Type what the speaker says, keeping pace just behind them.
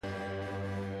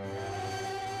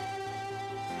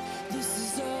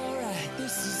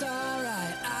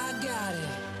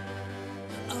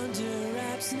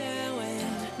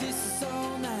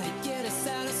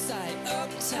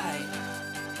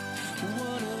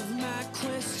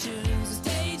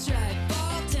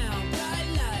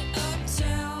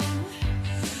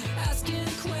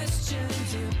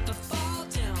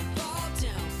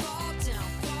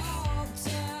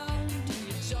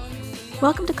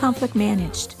Welcome to Conflict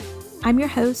Managed. I'm your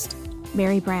host,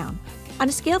 Mary Brown. On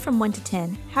a scale from 1 to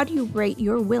 10, how do you rate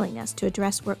your willingness to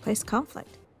address workplace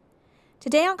conflict?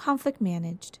 Today on Conflict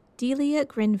Managed, Delia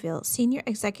Grinville, Senior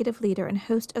Executive Leader and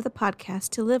host of the podcast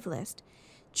To Live List,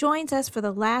 joins us for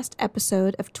the last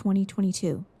episode of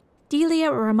 2022.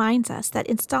 Delia reminds us that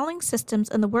installing systems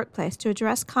in the workplace to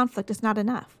address conflict is not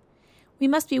enough. We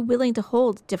must be willing to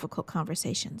hold difficult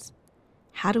conversations.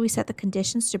 How do we set the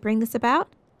conditions to bring this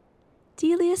about?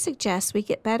 Delia suggests we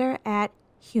get better at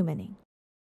humaning.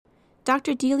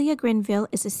 Dr. Delia Grinville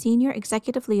is a senior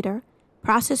executive leader,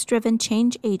 process-driven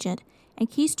change agent,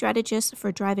 and key strategist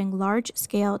for driving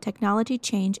large-scale technology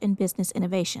change and business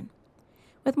innovation.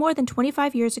 With more than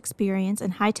 25 years' experience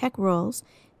in high-tech roles,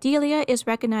 Delia is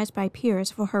recognized by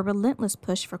peers for her relentless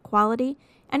push for quality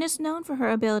and is known for her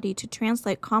ability to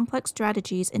translate complex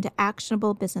strategies into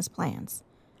actionable business plans.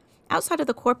 Outside of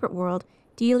the corporate world,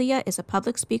 Delia is a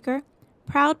public speaker,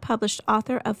 proud published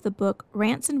author of the book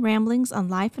Rants and Ramblings on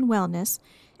Life and Wellness,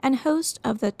 and host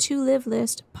of the To Live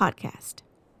List podcast.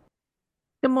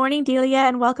 Good morning, Delia,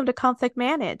 and welcome to Conflict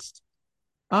Managed.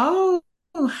 Oh,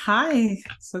 hi.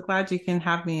 So glad you can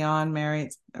have me on, Mary.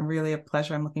 It's really a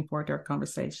pleasure. I'm looking forward to our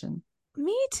conversation.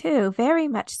 Me too, very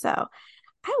much so.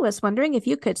 I was wondering if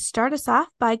you could start us off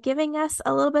by giving us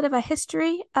a little bit of a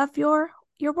history of your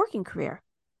working career.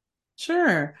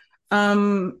 Sure.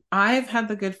 I've had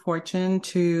the good fortune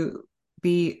to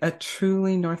be a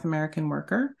truly North American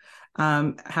worker,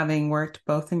 having worked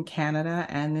both in Canada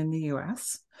and in the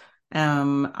US.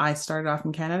 I started off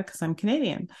in Canada because I'm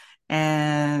Canadian,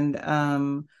 and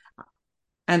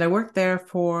I worked there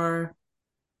for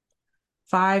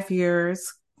 5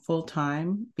 years full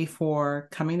time before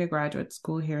coming to graduate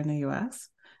school here in the US,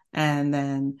 and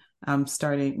then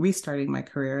restarting my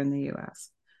career in the US.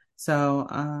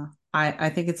 So I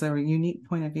think it's a unique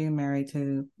point of view, Mary,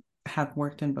 to have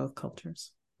worked in both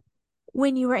cultures.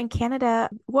 When you were in Canada,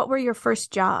 what were your first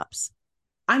jobs?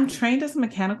 I'm trained as a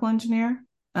mechanical engineer.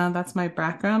 That's my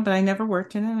background, but I never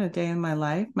worked in it a day in my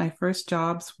life. My first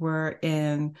jobs were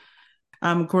in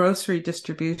grocery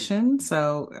distribution,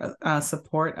 so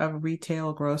support of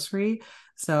retail grocery.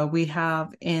 So we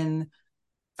have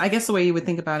I guess the way you would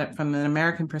think about it from an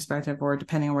American perspective, or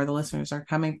depending on where the listeners are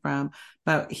coming from.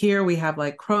 But here we have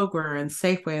like Kroger and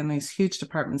Safeway and these huge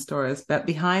department stores. But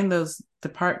behind those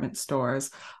department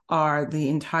stores are the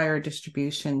entire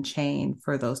distribution chain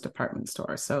for those department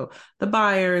stores. So the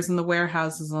buyers and the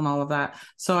warehouses and all of that.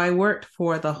 So I worked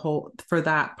for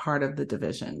that part of the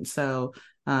division. So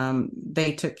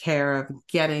they took care of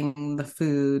getting the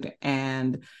food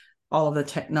and all of the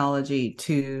technology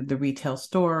to the retail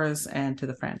stores and to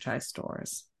the franchise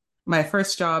stores. My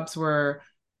first jobs were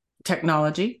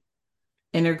technology,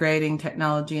 integrating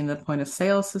technology in the point of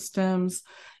sale systems,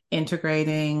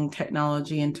 integrating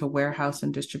technology into warehouse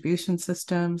and distribution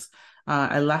systems.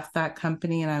 I left that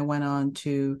company and I went on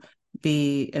to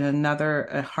be in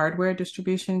a hardware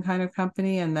distribution kind of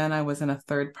company. And then I was in a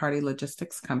third-party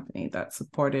logistics company that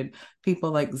supported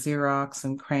people like Xerox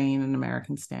and Crane and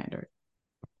American Standard.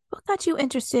 What got you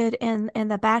interested in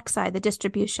the backside, the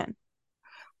distribution?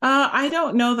 I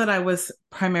don't know that I was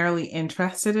primarily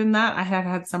interested in that. I had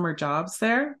had summer jobs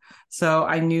there, so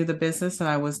I knew the business and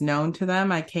I was known to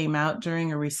them. I came out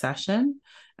during a recession,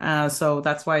 so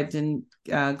that's why I didn't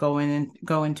go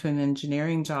into an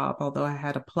engineering job, although I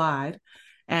had applied.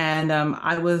 And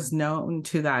I was known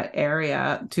to that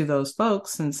area, to those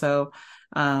folks, and so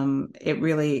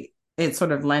it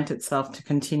sort of lent itself to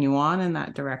continue on in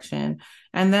that direction.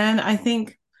 And then I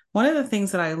think one of the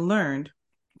things that I learned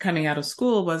coming out of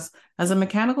school was, as a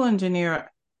mechanical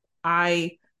engineer,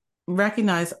 I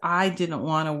recognized I didn't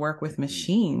want to work with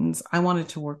machines. I wanted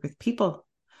to work with people.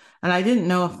 And I didn't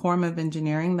know a form of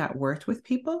engineering that worked with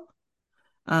people.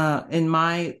 In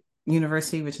my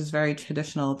university, which is very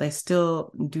traditional, they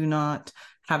still do not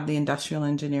have the industrial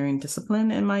engineering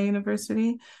discipline in my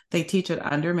university. They teach it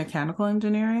under mechanical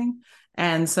engineering.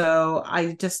 And so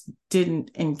I just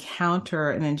didn't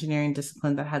encounter an engineering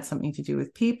discipline that had something to do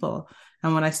with people.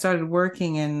 And when I started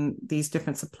working in these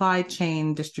different supply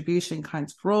chain distribution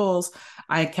kinds of roles,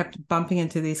 I kept bumping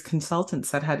into these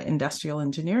consultants that had industrial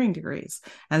engineering degrees.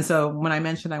 And so when I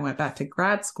mentioned I went back to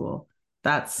grad school,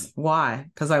 that's why,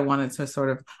 because I wanted to sort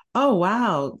of, oh,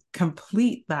 wow,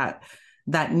 complete that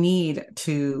need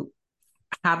to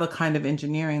have a kind of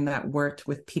engineering that worked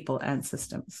with people and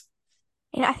systems.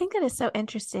 I think that is so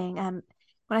interesting. When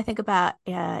I think about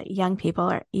young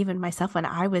people, or even myself when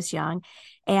I was young,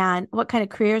 and what kind of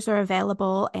careers are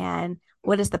available and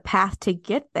what is the path to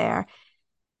get there,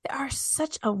 there are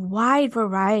such a wide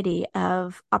variety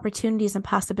of opportunities and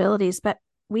possibilities. But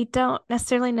we don't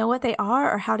necessarily know what they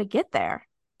are or how to get there.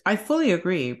 I fully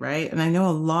agree, right? And I know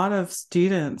a lot of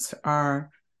students are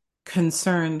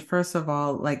concerned, first of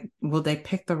all, like, will they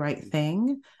pick the right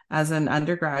thing as an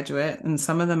undergraduate? And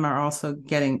some of them are also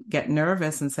get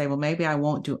nervous and say, well, maybe I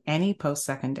won't do any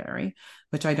post-secondary,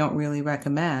 which I don't really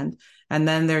recommend. And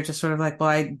then they're just sort of like, well,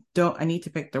 I need to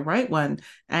pick the right one.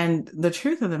 And the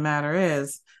truth of the matter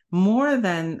is, more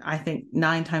than I think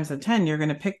 9 times out of 10, you're going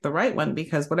to pick the right one,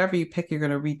 because whatever you pick, you're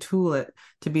going to retool it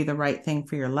to be the right thing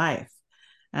for your life.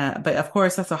 But of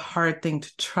course, that's a hard thing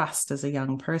to trust as a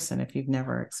young person if you've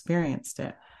never experienced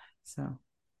it. So,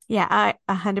 Yeah, I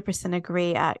 100%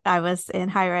 agree. I was in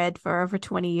higher ed for over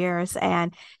 20 years,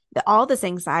 and all this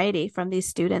anxiety from these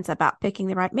students about picking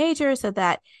the right major so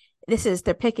that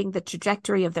they're picking the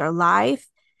trajectory of their life.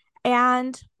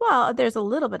 And well, there's a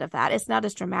little bit of that. It's not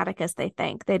as dramatic as they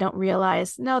think. They don't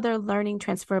realize, no, they're learning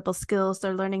transferable skills.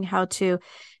 They're learning how to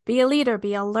be a leader,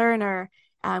 be a learner,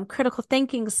 critical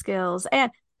thinking skills.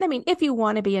 And I mean, if you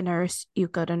want to be a nurse, you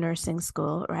go to nursing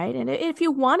school, right? And if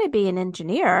you want to be an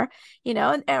engineer,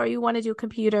 or you want to do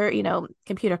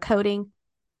computer coding,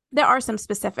 there are some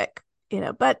specific,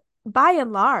 but by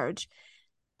and large,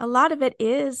 a lot of it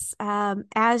is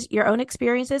as your own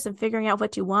experiences and figuring out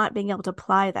what you want, being able to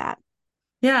apply that.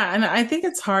 yeah, and I think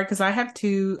it's hard because I have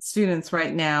 2 students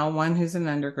right now, one who's an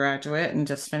undergraduate and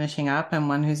just finishing up, and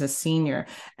one who's a senior.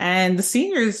 And the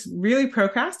senior is really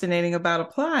procrastinating about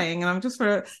applying. And I'm just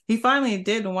he finally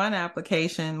did one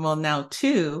application, well, now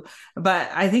 2, but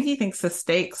I think he thinks the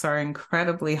stakes are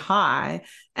incredibly high.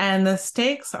 And the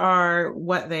stakes are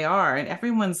what they are. And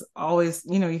everyone's always,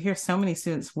 you hear so many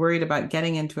students worried about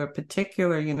getting into a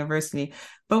particular university,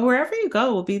 but wherever you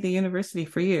go will be the university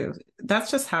for you.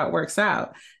 That's just how it works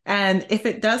out. And if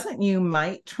it doesn't, you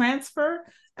might transfer,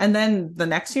 and then the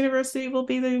next university will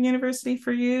be the university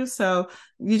for you. So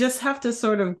you just have to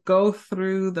sort of go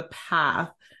through the path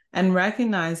and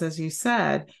recognize, as you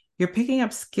said, you're picking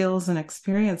up skills and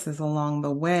experiences along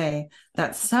the way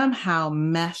that somehow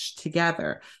mesh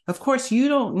together. Of course, you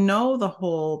don't know the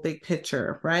whole big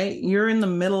picture, right? You're in the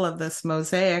middle of this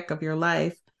mosaic of your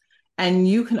life, and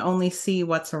you can only see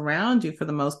what's around you for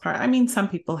the most part. I mean, some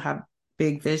people have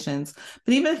big visions,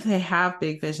 but even if they have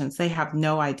big visions, they have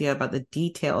no idea about the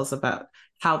details about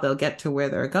how they'll get to where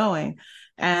they're going.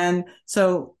 And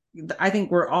so I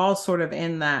think we're all sort of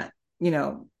in that,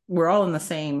 we're all in the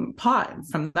same pot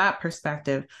from that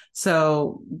perspective.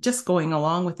 So just going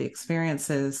along with the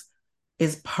experiences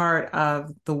is part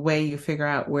of the way you figure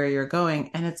out where you're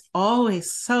going. And it's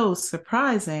always so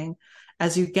surprising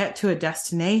as you get to a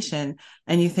destination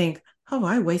and you think, oh,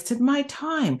 I wasted my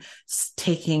time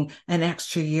taking an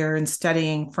extra year and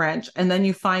studying French. And then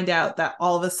you find out that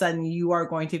all of a sudden you are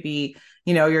going to be,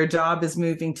 your job is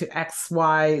moving to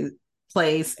XY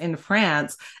place in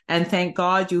France, and thank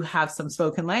God you have some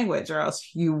spoken language, or else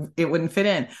it wouldn't fit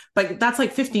in. But that's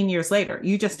like 15 years later.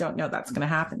 You just don't know that's going to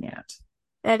happen yet.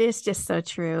 That is just so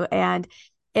true. And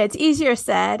it's easier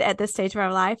said at this stage of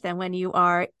our life than when you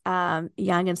are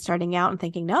young and starting out and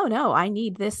thinking, no, I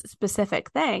need this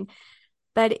specific thing.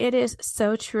 But it is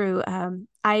so true.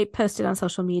 I posted on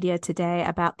social media today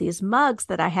about these mugs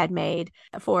that I had made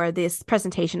for this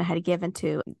presentation I had given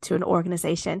to an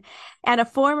organization. And a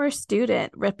former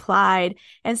student replied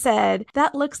and said,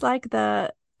 that looks like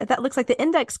the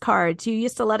index cards you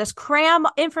used to let us cram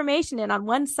information in on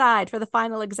one side for the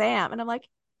final exam. And I'm like,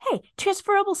 hey,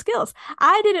 transferable skills.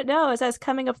 I didn't know, as I was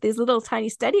coming up with these little tiny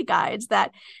study guides,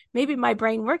 that maybe my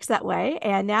brain works that way.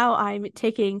 And now I'm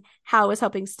taking how I was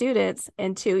helping students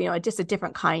into, just a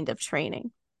different kind of training.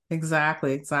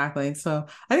 Exactly. So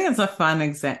I think it's a fun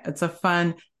it's a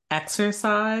fun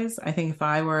exercise. I think if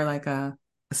I were like a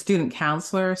student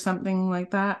counselor or something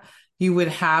like that, you would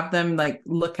have them like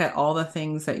look at all the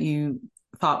things that you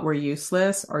thought were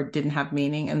useless or didn't have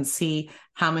meaning, and see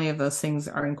how many of those things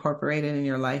are incorporated in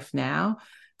your life now.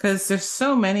 Because there's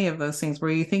so many of those things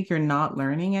where you think you're not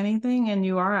learning anything and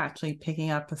you are actually picking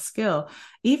up a skill,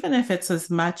 even if it's as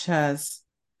much as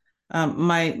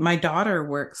my daughter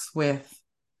works with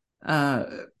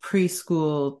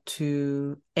preschool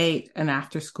to 8, an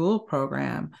after school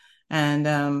program.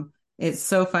 And it's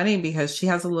so funny because she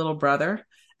has a little brother,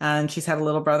 and she's had a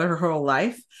little brother her whole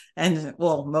life, and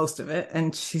well, most of it.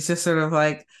 And she's just sort of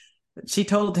like, she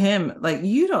told him, like,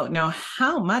 you don't know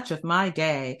how much of my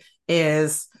day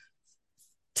is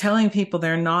telling people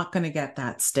they're not going to get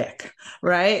that stick,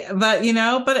 right? But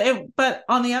but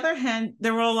on the other hand,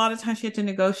 there were a lot of times she had to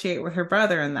negotiate with her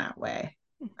brother in that way.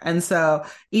 And so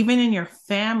even in your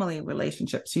family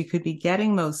relationships, you could be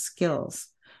getting those skills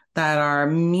that are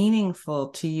meaningful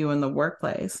to you in the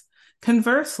workplace.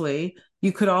 Conversely,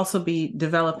 you could also be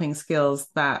developing skills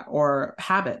that or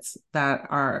habits that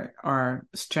are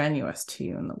strenuous to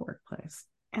you in the workplace.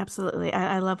 Absolutely.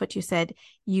 I love what you said.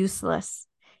 Useless.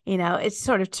 It's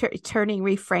sort of turning,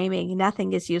 reframing.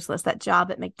 Nothing is useless. That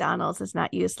job at McDonald's is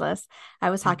not useless. I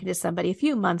was talking to somebody a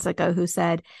few months ago who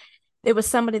said it was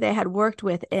somebody they had worked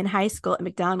with in high school at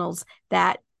McDonald's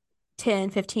that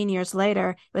 10, 15 years later,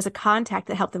 it was a contact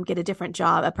that helped them get a different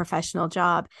job, a professional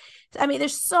job. I mean,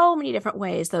 there's so many different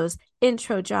ways those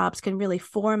intro jobs can really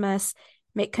form us,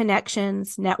 make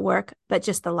connections, network, but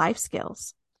just the life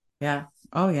skills. Yeah.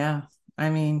 Oh, yeah.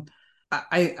 I mean,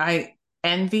 I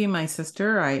envy my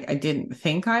sister. I didn't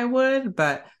think I would,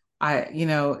 but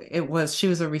she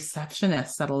was a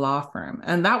receptionist at a law firm.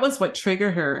 And that was what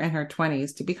triggered her in her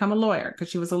 20s to become a lawyer, because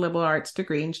she was a liberal arts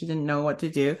degree and she didn't know what to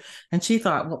do. And she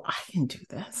thought, well, I can do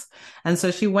this. And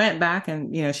so she went back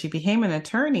and, she became an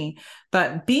attorney.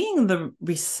 But being the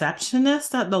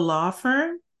receptionist at the law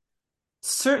firm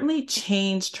certainly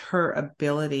changed her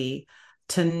ability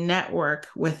to network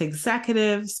with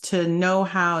executives, to know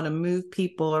how to move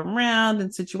people around in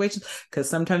situations, because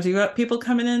sometimes you got people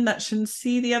coming in that shouldn't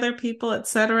see the other people,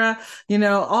 etc.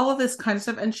 All of this kind of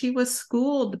stuff. And she was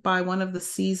schooled by one of the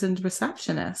seasoned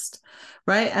receptionists,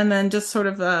 right? And then just sort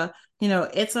of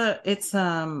it's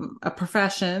a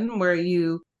profession where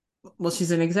she's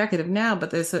an executive now,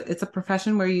 but it's a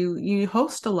profession where you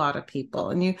host a lot of people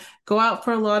and you go out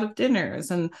for a lot of dinners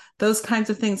and those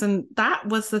kinds of things. And that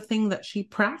was the thing that she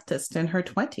practiced in her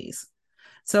 20s.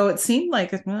 So it seemed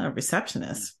like a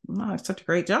receptionist, it's such a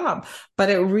great job,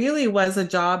 but it really was a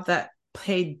job that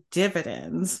paid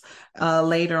dividends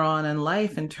later on in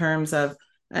life in terms of,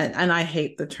 and I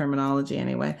hate the terminology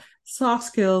anyway, soft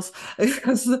skills,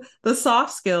 because the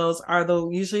soft skills are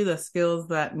usually the skills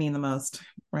that mean the most,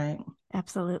 right?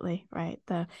 Absolutely right.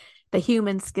 The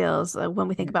human skills, when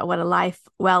we think about what a life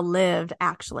well lived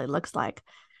actually looks like.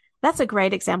 That's a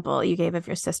great example you gave of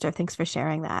your sister. Thanks for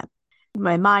sharing that.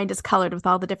 My mind is colored with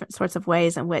all the different sorts of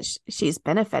ways in which she's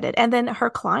benefited, and then her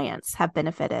clients have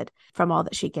benefited from all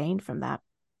that she gained from that.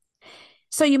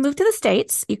 So you move to the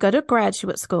States, you go to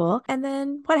graduate school, and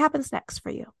then what happens next for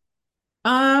you?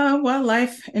 Well,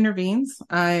 life intervenes.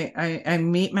 I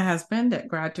meet my husband at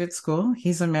graduate school.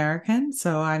 He's American,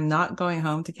 so I'm not going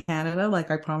home to Canada like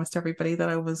I promised everybody that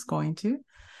I was going to.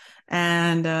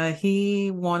 And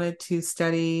he wanted to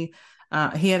study.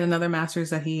 He had another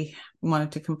master's that he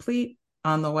wanted to complete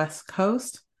on the West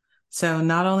Coast. So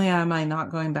not only am I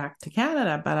not going back to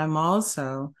Canada, but I'm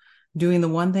also doing the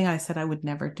one thing I said I would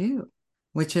never do,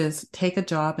 which is take a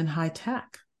job in high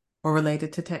tech or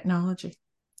related to technology.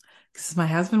 Because my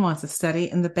husband wants to study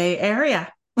in the Bay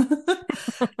Area.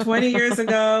 20 years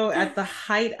ago, at the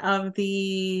height of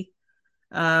the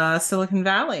Silicon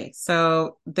Valley.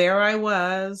 So there I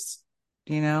was,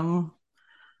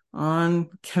 on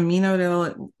Camino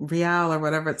del Real or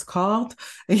whatever it's called,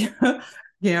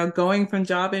 going from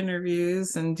job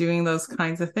interviews and doing those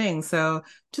kinds of things. So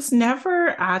just never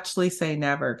actually say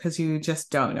never, because you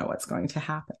just don't know what's going to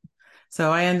happen. So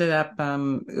I ended up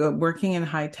working in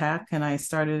high tech, and I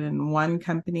started in one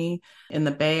company in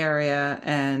the Bay Area.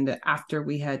 And after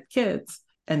we had kids,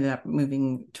 ended up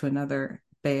moving to another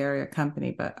Bay Area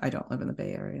company, but I don't live in the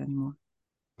Bay Area anymore.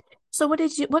 So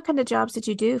what kind of jobs did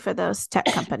you do for those tech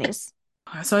companies?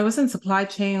 So I was in supply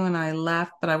chain when I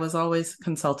left, but I was always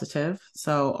consultative.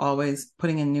 So always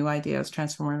putting in new ideas,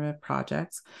 transformative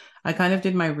projects. I kind of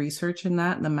did my research in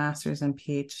that, the master's and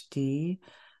PhD.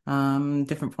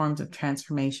 Different forms of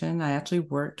transformation. I actually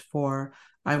worked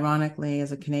ironically,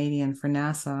 as a Canadian for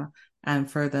NASA and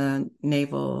for the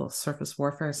Naval Surface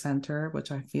Warfare Center,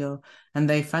 which I feel, and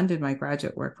they funded my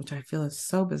graduate work, which I feel is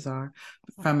so bizarre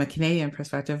from a Canadian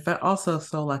perspective, but also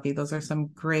so lucky. Those are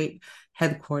some great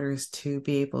headquarters to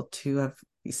be able to have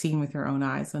seen with your own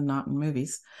eyes and not in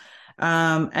movies.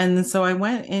 And so I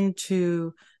went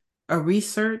into a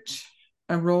research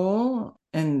role,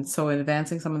 and so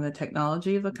advancing some of the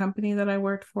technology of the company that I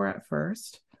worked for at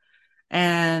first.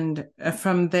 And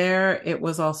from there, it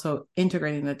was also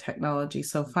integrating the technology.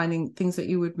 So finding things that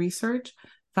you would research,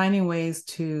 finding ways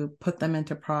to put them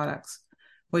into products,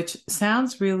 which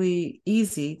sounds really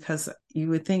easy because you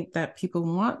would think that people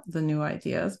want the new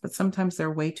ideas, but sometimes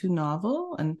they're way too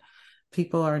novel and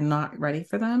people are not ready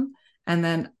for them. And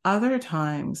then other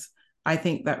times, I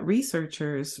think that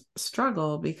researchers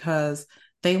struggle because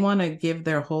they want to give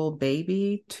their whole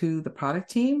baby to the product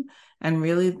team. And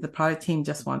really, the product team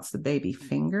just wants the baby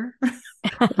finger,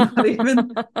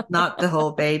 not the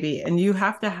whole baby. And you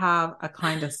have to have a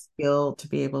kind of skill to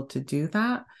be able to do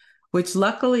that, which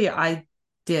luckily I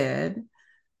did.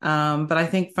 But I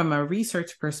think from a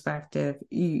research perspective,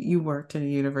 you worked in a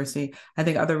university. I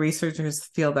think other researchers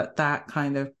feel that that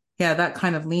kind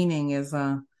of leaning is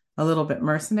a little bit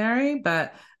mercenary.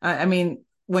 But I mean,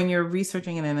 when you're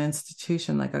researching in an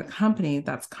institution like a company,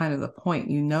 that's kind of the point.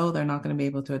 You know, they're not going to be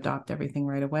able to adopt everything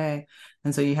right away.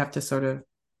 And so you have to sort of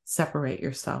separate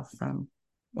yourself from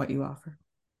what you offer.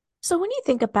 So when you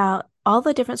think about all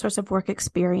the different sorts of work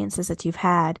experiences that you've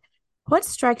had, what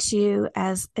strikes you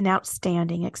as an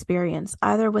outstanding experience,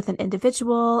 either with an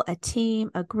individual, a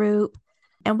team, a group?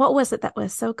 And what was it that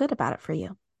was so good about it for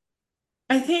you?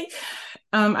 I think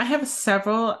I have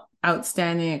several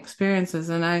outstanding experiences,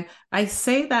 and I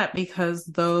say that because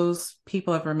those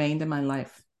people have remained in my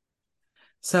life.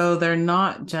 So they're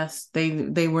not just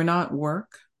they were not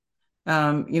work.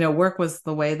 Work was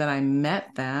the way that I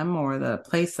met them or the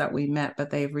place that we met, but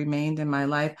they've remained in my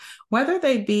life, whether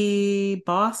they be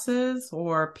bosses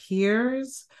or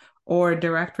peers or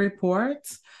direct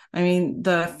reports. I mean,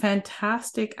 the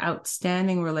fantastic,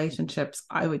 outstanding relationships,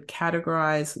 I would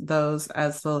categorize those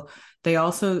as they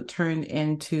also turned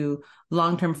into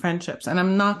long-term friendships. And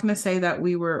I'm not going to say that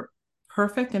we were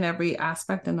perfect in every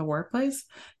aspect in the workplace,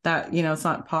 that, it's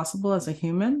not possible as a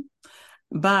human,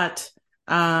 but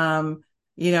um,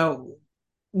 you know,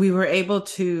 we were able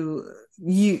to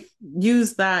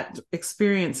use that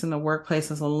experience in the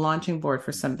workplace as a launching board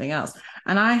for something else.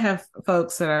 And I have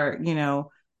folks that are,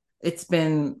 it's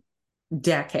been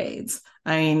decades.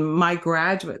 I mean, my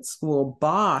graduate school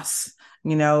boss,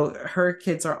 her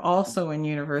kids are also in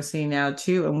university now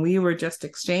too. And we were just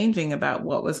exchanging about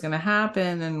what was going to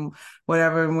happen and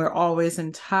whatever. And we're always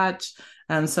in touch.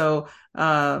 And so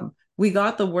we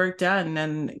got the work done.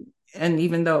 And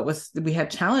even though we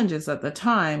had challenges at the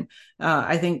time,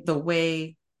 I think the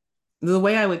way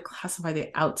I would classify the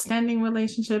outstanding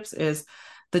relationships is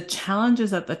the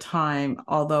challenges at the time,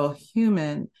 although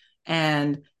human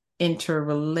and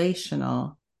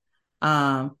interrelational,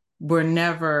 they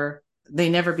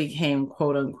never became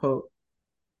quote unquote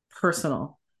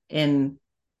personal in,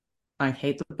 I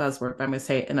hate the buzzword, but I'm going to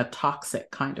say in a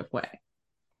toxic kind of way.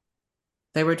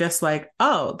 They were just like,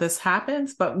 oh, this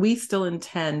happens, but we still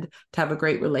intend to have a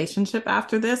great relationship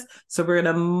after this. So we're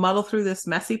going to muddle through this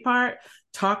messy part,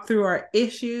 talk through our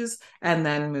issues, and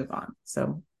then move on.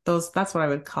 So that's what I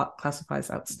would classify as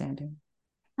outstanding.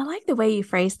 I like the way you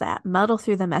phrase that, muddle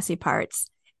through the messy parts.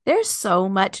 There's so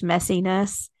much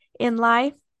messiness in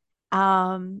life.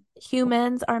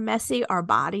 Humans are messy, our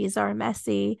bodies are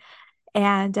messy.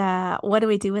 And what do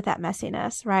we do with that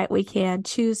messiness, right? We can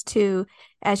choose to,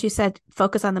 as you said,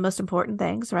 focus on the most important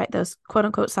things, right? Those quote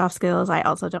unquote soft skills. I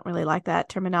also don't really like that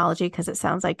terminology because it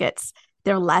sounds like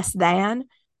they're less than,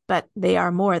 but they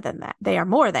are more than that. They are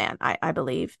more than, I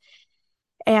believe.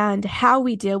 And how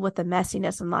we deal with the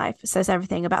messiness in life says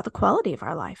everything about the quality of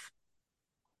our life.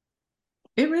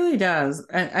 It really does.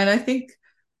 And I think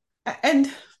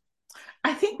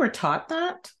we're taught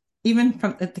that even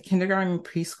from at the kindergarten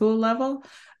preschool level,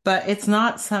 but it's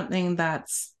not something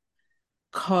that's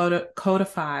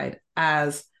codified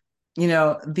as,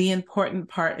 the important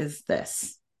part is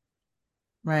this,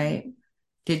 right?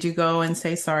 Did you go and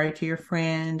say sorry to your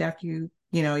friend after you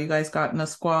guys got in a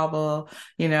squabble?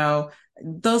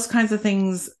 Those kinds of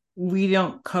things, we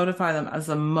don't codify them as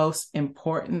the most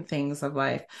important things of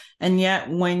life. And yet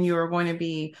when you're going to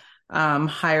be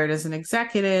hired as an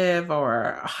executive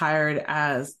or hired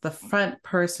as the front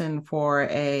person for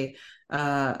a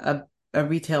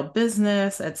retail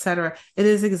business, et cetera, it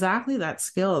is exactly that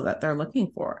skill that they're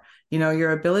looking for.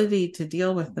 Your ability to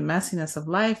deal with the messiness of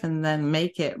life and then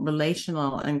make it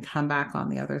relational and come back on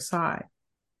the other side.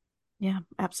 Yeah,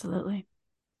 absolutely.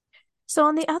 So,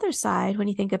 on the other side, when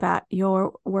you think about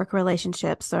your work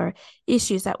relationships or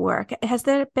issues at work, has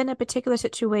there been a particular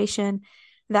situation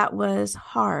that was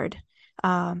hard?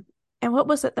 And what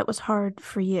was it that was hard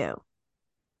for you?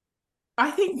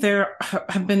 I think there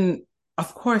have been,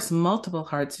 of course, multiple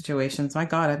hard situations. My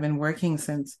God, I've been working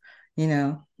since,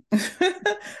 since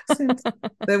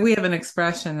that we have an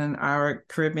expression in our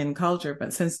Caribbean culture,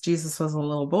 but since Jesus was a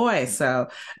little boy. So,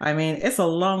 I mean, it's a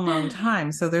long, long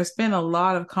time. So there's been a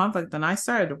lot of conflict. And I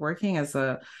started working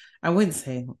I wouldn't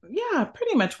say, yeah,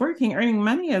 pretty much working, earning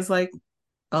money as like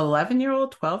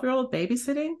 11-year-old, 12-year-old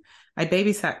babysitting. I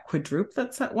babysat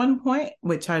quadruplets at one point,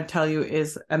 which I tell you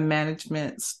is a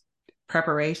management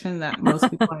preparation that most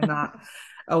people are not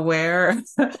aware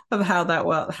of how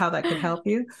that could help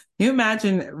you. You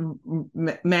imagine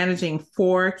managing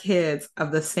 4 kids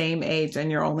of the same age and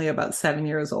you're only about 7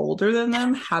 years older than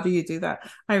them. How do you do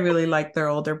that? I really like their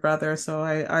older brother, so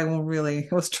I really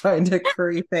was trying to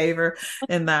curry favor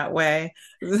in that way.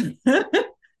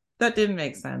 that didn't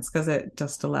make sense because it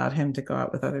just allowed him to go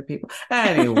out with other people.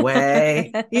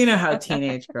 Anyway, you know how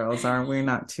teenage girls are. We're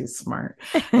not too smart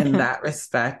in that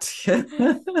respect.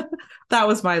 That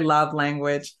was my love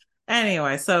language.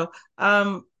 Anyway, so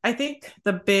I think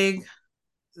the big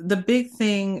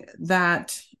thing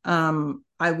that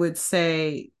I would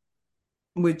say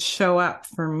would show up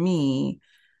for me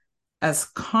as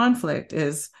conflict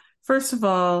is, first of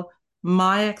all,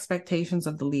 my expectations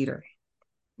of the leader,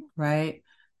 right?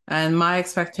 And my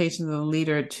expectations of the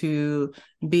leader to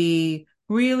be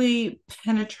really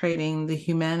penetrating the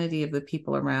humanity of the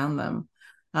people around them.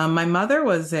 My mother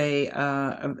was a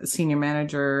senior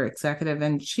manager executive,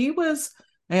 and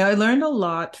I learned a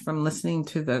lot from listening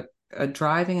to the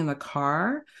driving in the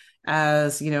car.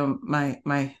 As you know,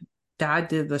 my dad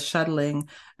did the shuttling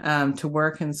to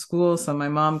work and school, so my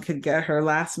mom could get her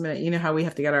last minute. You know how we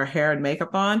have to get our hair and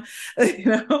makeup on,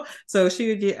 So she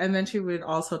would, and then she would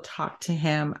also talk to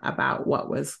him about what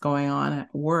was going on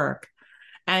at work.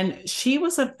 And she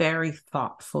was a very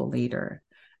thoughtful leader.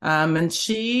 And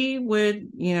she would,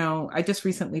 I just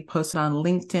recently posted on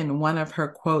LinkedIn one of her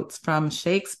quotes from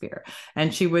Shakespeare,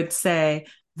 and she would say,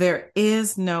 "There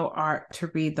is no art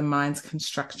to read the mind's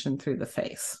construction through the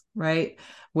face," right?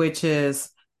 Which is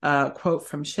a quote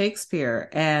from Shakespeare.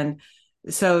 And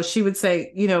so she would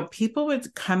say, people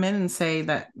would come in and say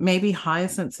that maybe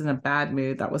Hyacinth's in a bad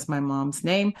mood. That was my mom's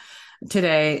name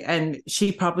today. And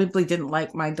she probably didn't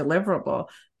like my deliverable.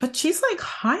 But she's like,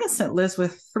 Hyacinth lives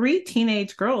with 3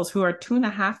 teenage girls who are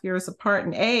 2.5 years apart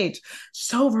in age.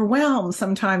 She's overwhelmed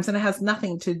sometimes, and it has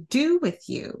nothing to do with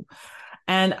you.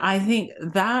 And I think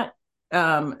that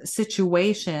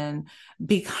situation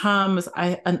becomes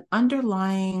an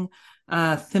underlying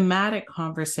thematic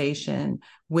conversation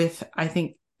with, I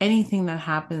think, anything that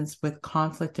happens with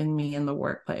conflict in me in the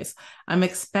workplace. I'm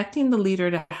expecting the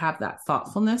leader to have that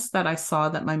thoughtfulness that I saw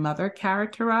that my mother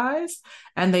characterized,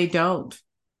 and they don't.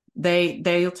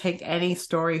 They'll take any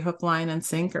story hook, line, and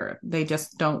sinker. They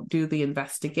just don't do the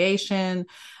investigation.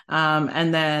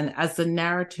 And then as the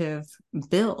narrative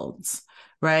builds,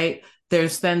 right,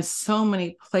 there's then so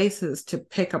many places to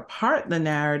pick apart the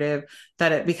narrative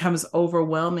that it becomes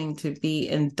overwhelming to be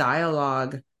in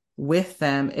dialogue with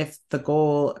them if the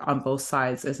goal on both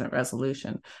sides isn't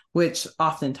resolution, which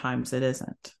oftentimes it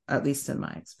isn't, at least in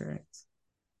my experience.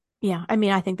 Yeah, I mean,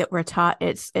 I think that we're taught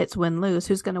it's win-lose.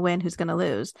 Who's going to win? Who's going to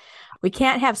lose? We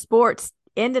can't have sports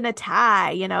end in a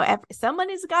tie. Someone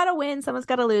has got to win, someone's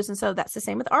got to lose, and so that's the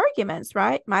same with arguments,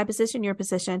 right? My position, your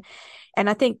position, and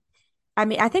I think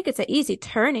it's an easy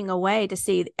turning away to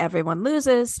see everyone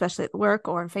loses, especially at work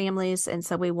or in families, and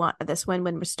so we want this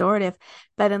win-win restorative.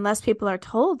 But unless people are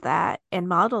told that and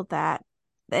modeled that,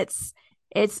 it's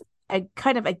a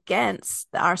kind of against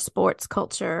our sports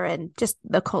culture and just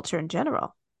the culture in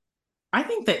general. I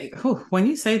think that when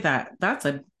you say that, that's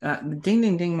a ding,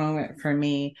 ding, ding moment for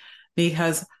me,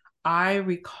 because I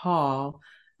recall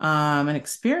an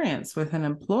experience with an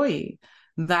employee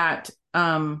that,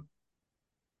 although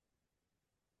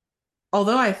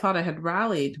I thought I had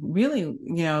rallied, really,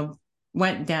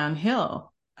 went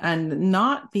downhill, and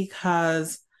not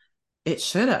because it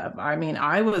should have. I mean,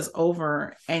 I was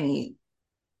over any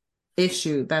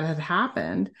issue that had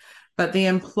happened. But the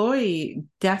employee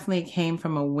definitely came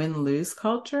from a win-lose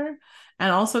culture,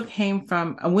 and also came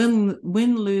from a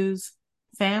win-lose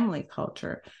family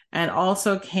culture, and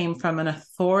also came from an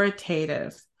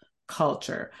authoritative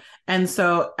culture. And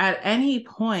so at any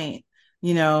point,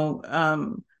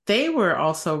 they were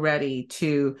also ready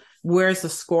to, where's the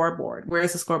scoreboard?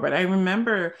 Where's the scoreboard? I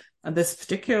remember this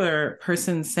particular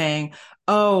person saying,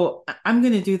 "Oh, I'm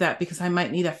going to do that because I might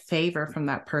need a favor from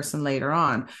that person later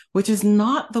on," which is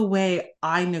not the way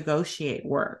I negotiate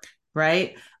work,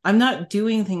 right? I'm not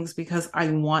doing things because I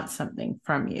want something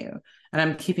from you and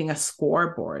I'm keeping a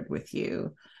scoreboard with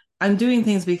you. I'm doing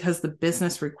things because the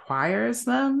business requires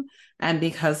them, and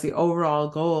because the overall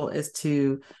goal is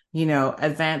to,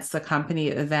 advance the company,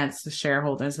 advance the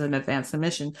shareholders, and advance the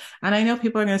mission. And I know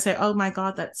people are going to say, "Oh my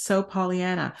God, that's so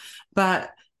Pollyanna."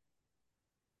 But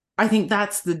I think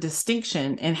that's the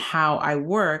distinction in how I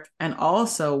work, and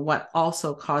also what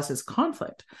also causes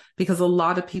conflict, because a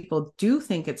lot of people do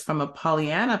think it's from a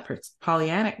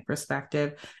Pollyannic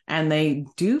perspective, and they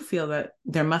do feel that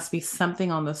there must be something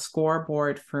on the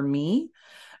scoreboard for me.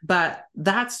 But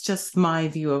that's just my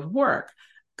view of work,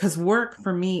 because work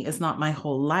for me is not my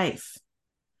whole life.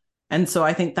 And so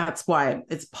I think that's why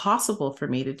it's possible for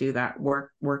me to do that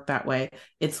work that way.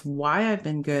 It's why I've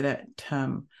been good at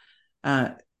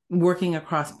working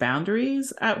across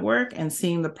boundaries at work and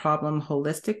seeing the problem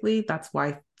holistically. That's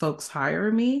why folks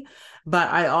hire me. But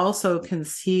I also can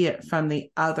see it from the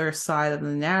other side of the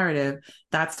narrative.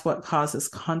 That's what causes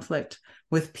conflict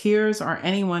with peers or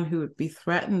anyone who would be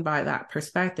threatened by that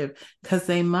perspective, because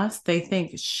they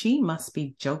think she must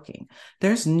be joking.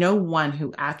 There's no one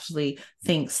who actually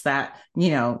thinks that,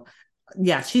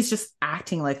 yeah, she's just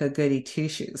acting like a goody two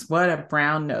shoes. What a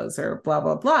brown noser, blah,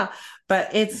 blah, blah. But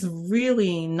it's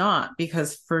really not,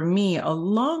 because for me, a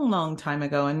long, long time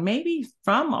ago, and maybe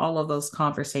from all of those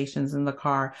conversations in the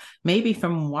car, maybe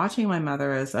from watching my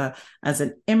mother as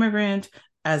an immigrant,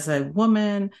 as a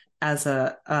woman, as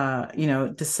a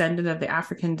descendant of the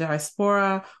African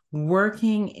diaspora,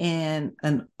 working in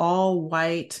an all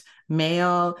white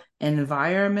male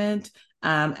environment,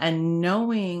 and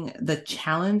knowing the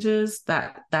challenges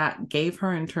that gave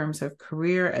her in terms of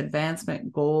career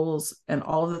advancement goals and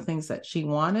all the things that she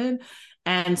wanted.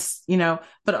 And,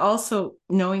 but also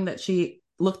knowing that she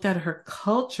looked at her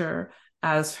culture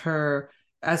as her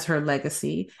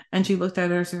legacy, and she looked at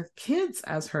her kids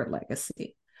as her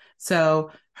legacy. So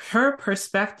her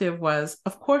perspective was,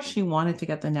 of course, she wanted to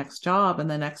get the next job and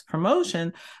the next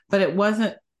promotion, but it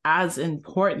wasn't as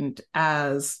important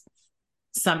as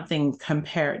something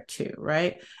compared to,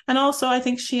 right? And also, I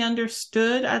think she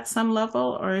understood at some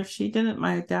level, or if she didn't,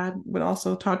 my dad would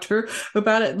also talk to her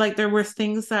about it. Like, there were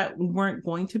things that weren't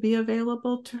going to be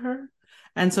available to her.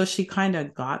 And so she kind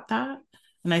of got that.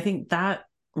 And I think that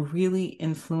really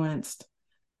influenced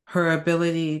her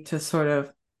ability to sort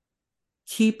of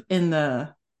keep in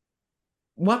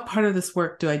what part of this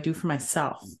work do I do for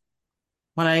myself?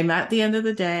 When I'm at the end of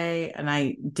the day and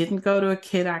I didn't go to a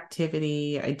kid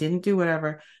activity, I didn't do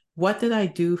whatever, what did I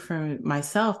do for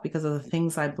myself because of the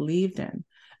things I believed in?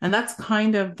 And that's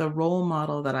kind of the role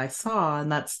model that I saw,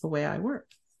 and that's the way I work.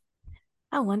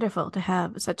 How wonderful to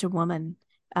have such a woman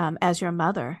as your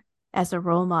mother, as a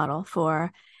role model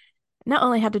for not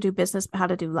only how to do business, but how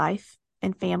to do life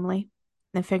and family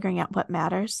and figuring out what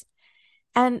matters.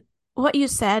 And what you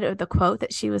said, or the quote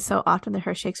that she was so often,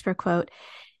 her Shakespeare quote,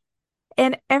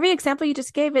 and every example you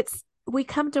just gave, it's we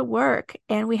come to work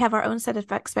and we have our own set of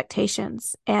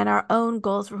expectations and our own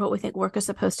goals for what we think work is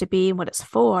supposed to be and what it's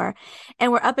for.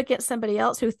 And we're up against somebody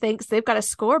else who thinks they've got a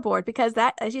scoreboard because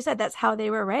that, as you said, that's how they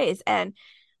were raised. And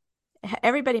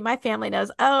everybody in my family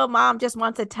knows, oh, mom just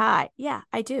wants a tie. Yeah,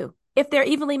 I do. If they're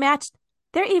evenly matched,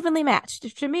 they're evenly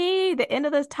matched. To me, the end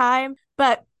of the time.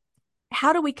 But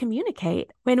how do we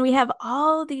communicate when we have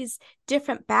all these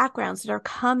different backgrounds that are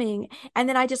coming? And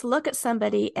then I just look at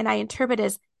somebody and I interpret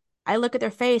as, I look at their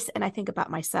face and I think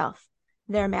about myself.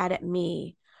 They're mad at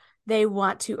me. They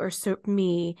want to usurp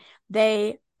me.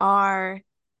 They are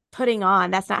putting on.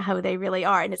 That's not how they really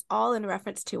are. And it's all in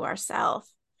reference to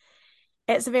ourselves.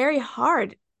 It's very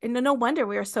hard. And no wonder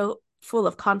we are so full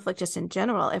of conflict just in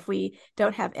general. If we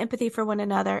don't have empathy for one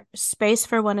another, space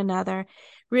for one another,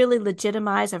 really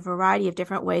legitimize a variety of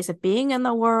different ways of being in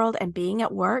the world and being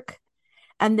at work,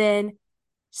 and then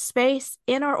space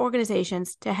in our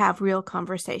organizations to have real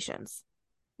conversations.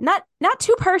 Not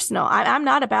too personal. I'm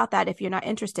not about that. If you're not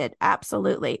interested,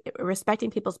 absolutely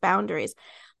respecting people's boundaries,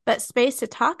 but space to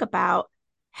talk about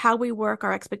how we work,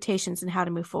 our expectations, and how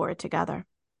to move forward together.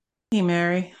 Hey,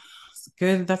 Mary.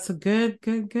 Good. That's a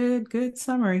good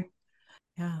summary.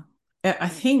 Yeah. I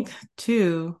think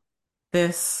too,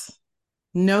 this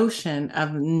notion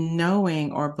of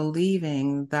knowing or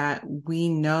believing that we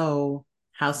know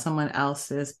how someone else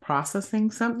is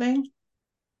processing something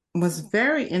was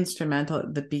very instrumental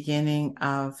at the beginning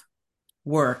of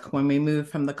work, when we moved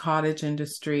from the cottage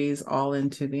industries all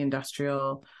into the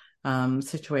industrial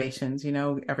situations,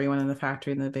 everyone in the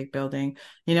factory in the big building,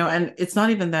 and it's not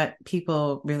even that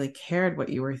people really cared what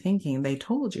you were thinking. They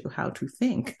told you how to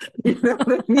think. You know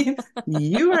what I mean?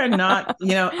 You are not,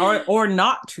 or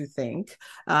not to think,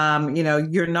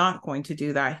 you're not going to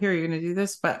do that here. You're going to do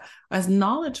this. But as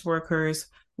knowledge workers,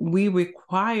 we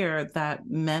require that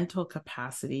mental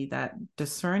capacity, that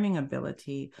discerning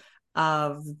ability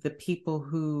of the people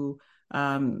who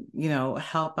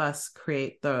help us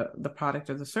create the product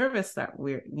or the service that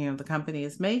the company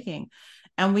is making.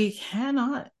 And we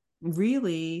cannot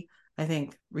really, I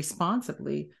think,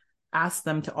 responsibly ask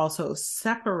them to also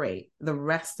separate the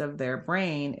rest of their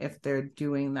brain if they're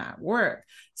doing that work.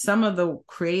 Some of the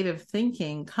creative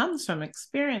thinking comes from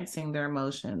experiencing their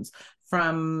emotions,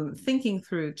 from thinking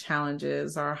through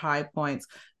challenges or high points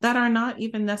that are not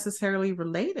even necessarily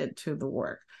related to the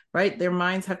work. Right, their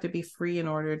minds have to be free in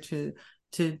order to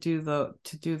do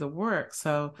the work.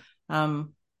 So,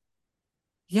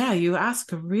 you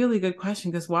ask a really good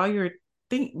question, because while you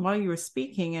were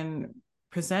speaking and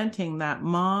presenting that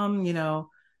mom,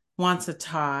 wants a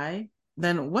tie,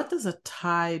 then what does a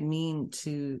tie mean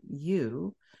to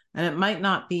you? And it might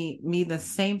not be mean the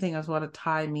same thing as what a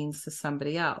tie means to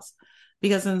somebody else.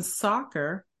 Because in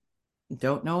soccer,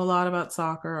 don't know a lot about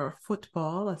soccer or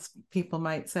football, as people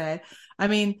might say. I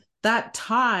mean, that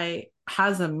tie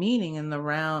has a meaning in the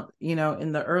round,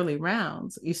 in the early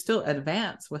rounds. You still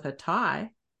advance with a tie,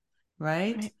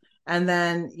 right? And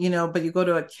then, but you go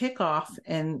to a kickoff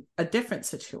in a different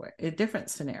situation, a different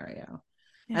scenario.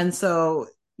 Yeah. And so,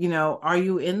 are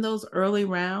you in those early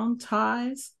round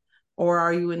ties, or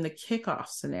are you in the kickoff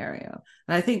scenario?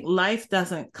 And I think life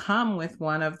doesn't come with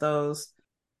one of those,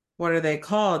 what are they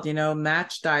called?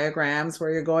 Match diagrams where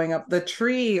you're going up the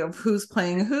tree of who's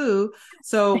playing who.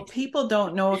 So people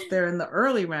don't know if they're in the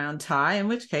early round tie, in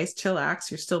which case,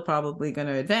 chillax, you're still probably going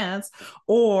to advance,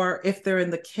 or if they're in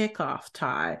the kickoff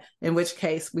tie, in which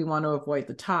case we want to avoid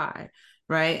the tie,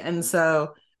 right? And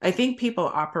so I think people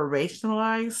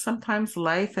operationalize sometimes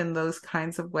life in those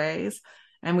kinds of ways,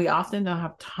 and we often don't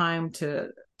have time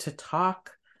to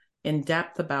talk in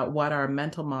depth about what our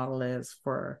mental model is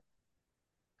for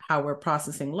how we're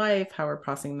processing life, how we're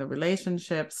processing the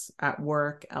relationships at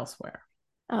work, elsewhere.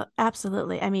 Oh,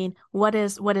 absolutely. I mean, what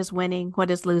is winning? What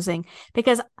is losing?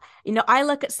 Because, I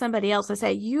look at somebody else and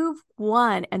say, you've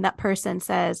won. And that person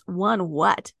says, won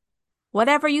what?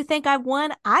 Whatever you think I've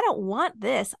won, I don't want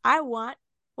this. I want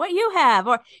what you have.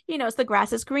 Or, it's the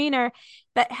grass is greener.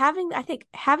 But I think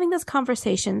having those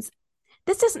conversations,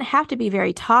 this doesn't have to be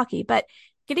very talky, but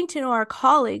getting to know our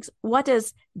colleagues, what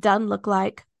does done look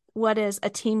like? What does a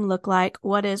team look like?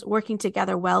 What does working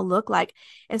together well look like?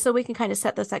 And so we can kind of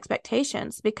set those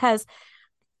expectations, because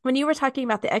when you were talking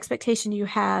about the expectation you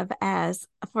have as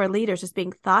for leaders as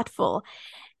being thoughtful,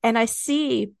 and I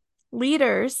see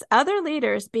other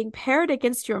leaders being paired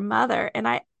against your mother, and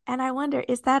I wonder,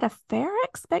 is that a fair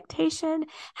expectation?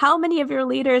 How many of your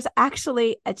leaders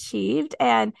actually achieved?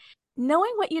 And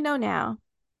knowing what you know now,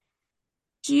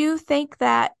 do you think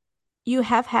that you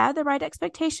have had the right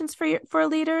expectations for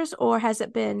leaders, or has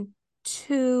it been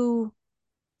too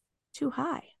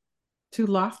high, too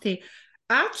lofty?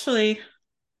 Actually,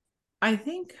 I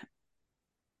think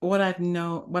what I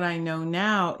know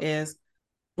now is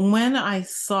when I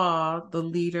saw the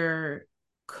leader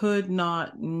could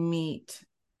not meet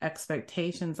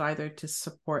expectations either to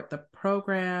support the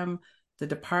program, the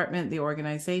department, the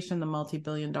organization, the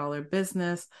multi-billion-dollar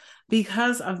business,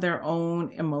 because of their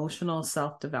own emotional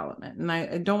self-development. And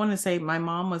I don't want to say my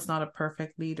mom was not a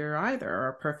perfect leader either, or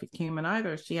a perfect human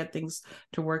either. She had things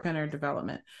to work on her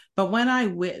development. But when I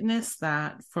witnessed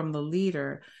that from the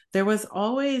leader, there was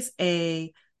always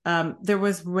there's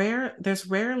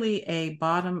rarely a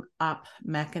bottom-up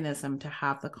mechanism to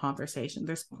have the conversation.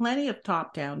 There's plenty of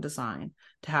top-down design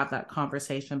to have that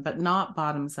conversation, but not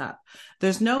bottoms up.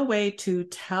 There's no way to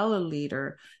tell a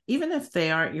leader, even if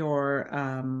they aren't your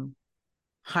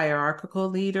hierarchical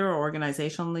leader or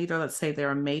organizational leader, let's say they're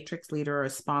a matrix leader or a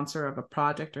sponsor of a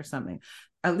project or something,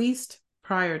 at least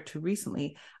prior to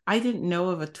recently, I didn't know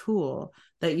of a tool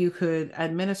that you could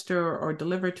administer or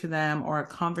deliver to them, or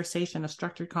a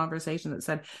structured conversation that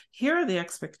said, here are the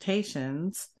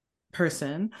expectations,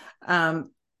 person.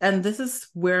 And this is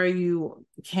where you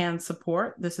can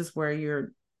support. This is where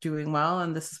you're doing well,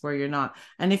 and this is where you're not.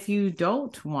 And if you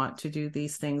don't want to do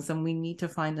these things, then we need to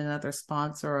find another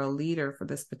sponsor or a leader for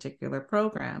this particular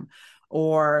program.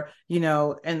 Or,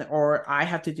 or I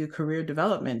have to do career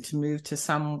development to move to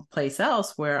some place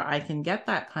else where I can get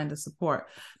that kind of support.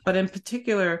 But in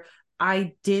particular,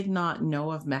 I did not know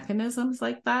of mechanisms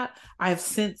like that. I've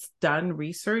since done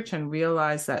research and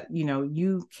realized that,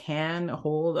 you can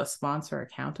hold a sponsor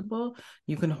accountable.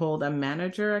 You can hold a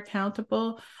manager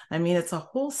accountable. I mean, it's a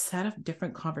whole set of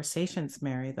different conversations,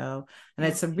 Mary, though. And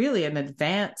it's really an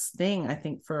advanced thing, I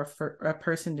think, for a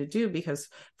person to do, because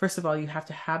first of all, you have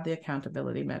to have the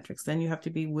accountability metrics. Then you have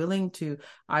to be willing to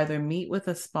either meet with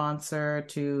a sponsor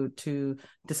to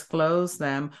disclose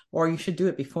them, or you should do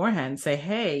it beforehand. Say,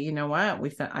 hey, you know what?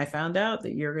 I found out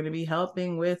that you're going to be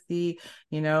helping with the,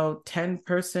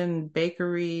 10-person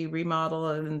bakery remodel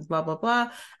and blah, blah, blah.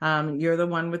 You're the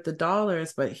one with the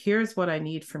dollars, but here's what I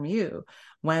need from you.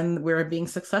 When we're being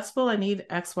successful, I need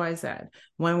X, Y, Z.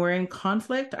 When we're in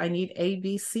conflict, I need A,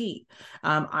 B, C.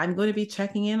 I'm going to be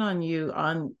checking in on you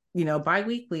on,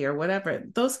 biweekly or whatever.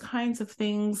 Those kinds of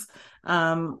things.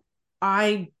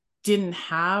 I didn't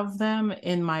have them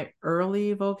in my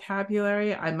early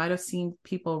vocabulary. I might have seen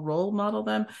people role model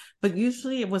them, but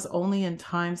usually it was only in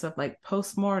times of like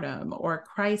postmortem or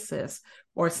crisis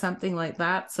or something like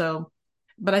that. So,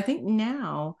 but I think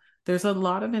now there's a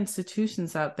lot of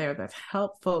institutions out there that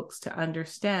help folks to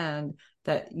understand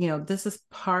that, this is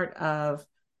part of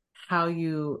how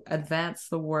you advance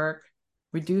the work,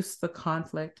 reduce the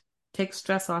conflict, take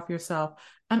stress off yourself,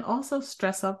 and also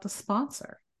stress off the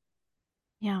sponsor.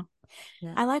 Yeah.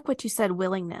 I like what you said,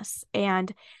 willingness.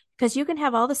 And because you can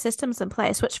have all the systems in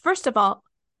place, which, first of all,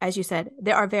 as you said,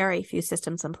 there are very few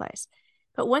systems in place.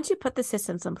 But once you put the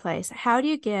systems in place, how do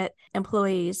you get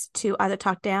employees to either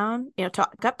talk down,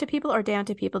 talk up to people or down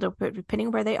to people,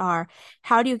 depending where they are?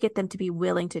 How do you get them to be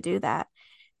willing to do that?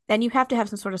 Then you have to have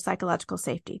some sort of psychological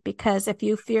safety, because if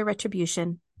you fear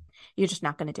retribution, you're just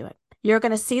not going to do it. You're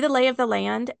going to see the lay of the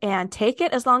land and take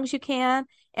it as long as you can,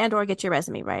 and or get your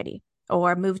resume ready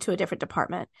or move to a different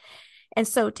department. And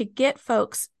so to get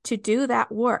folks to do that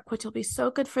work, which will be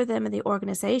so good for them in the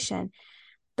organization,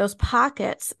 those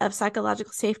pockets of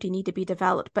psychological safety need to be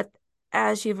developed. But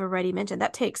as you've already mentioned,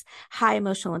 that takes high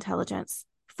emotional intelligence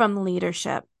from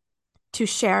leadership to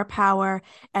share power,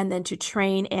 and then to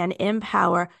train and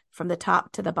empower from the top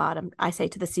to the bottom. I say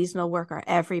to the seasonal worker,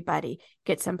 everybody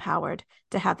gets empowered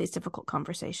to have these difficult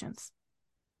conversations.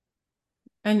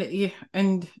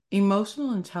 And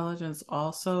emotional intelligence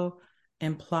also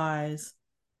implies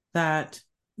that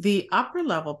the upper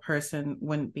level person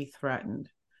wouldn't be threatened.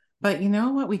 But you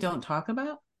know what we don't talk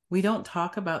about? We don't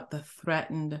talk about the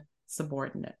threatened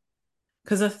subordinate.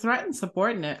 Because a threatened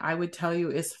subordinate, I would tell you,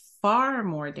 is far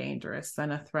more dangerous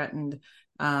than a threatened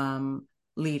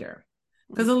leader.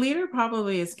 Because a leader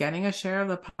probably is getting a share of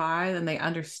the pie, and they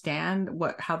understand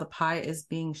how the pie is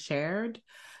being shared.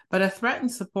 But a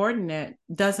threatened subordinate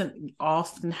doesn't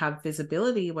often have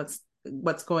visibility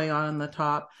what's going on the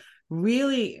top,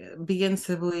 really begins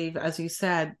to believe, as you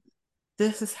said,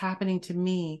 this is happening to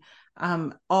me.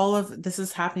 All of this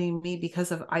is happening to me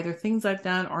because of either things I've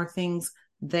done or things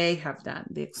they have done,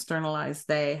 the externalized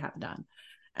they have done.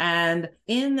 And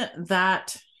in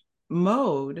that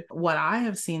mode, what I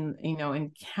have seen,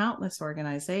 in countless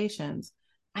organizations,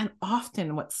 and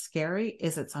often what's scary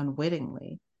is it's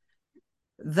unwittingly,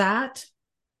 that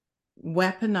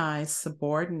weaponized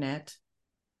subordinate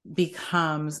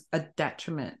becomes a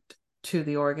detriment to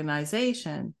the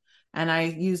organization. And I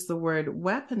use the word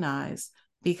weaponize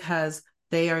because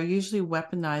they are usually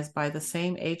weaponized by the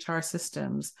same HR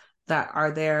systems that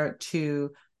are there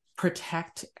to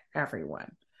protect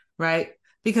everyone, right?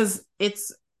 Because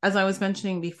it's, as I was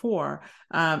mentioning before,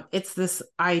 it's this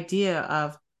idea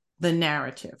of the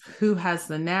narrative. Who has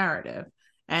the narrative?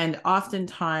 And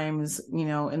oftentimes,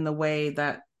 in the way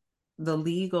that the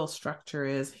legal structure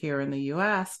is here in the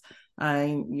US,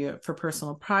 for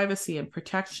personal privacy and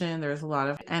protection, there's a lot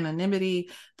of anonymity.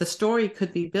 The story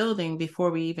could be building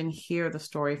before we even hear the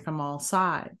story from all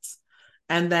sides.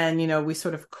 And then, we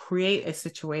sort of create a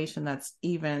situation that's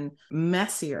even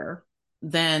messier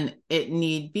than it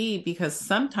need be, because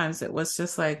sometimes it was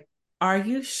just like, are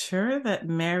you sure that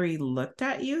Mary looked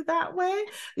at you that way?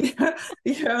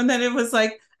 And then it was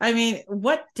like, I mean,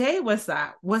 what day was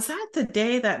that? Was that the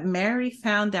day that Mary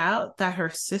found out that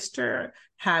her sister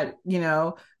had,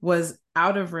 was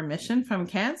out of remission from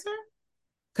cancer?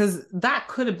 Because that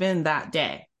could have been that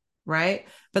day, right?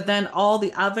 But then all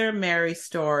the other Mary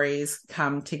stories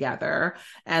come together,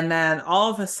 and then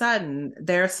all of a sudden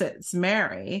there sits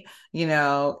Mary,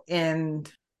 in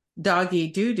doggy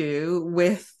doo-doo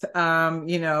with,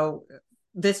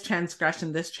 this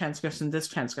transgression, this transgression, this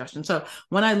transgression. So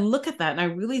when I look at that and I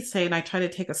really say, and I try to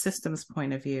take a systems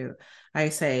point of view, I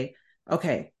say,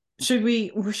 okay, should we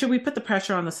put the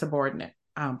pressure on the subordinate?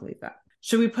 I don't believe that.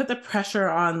 Should we put the pressure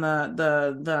on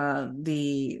the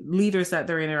leaders that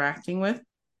they're interacting with?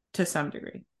 To some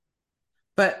degree.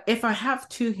 But if I have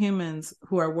two humans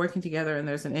who are working together and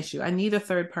there's an issue, I need a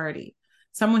third party,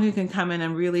 someone who can come in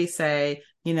and really say,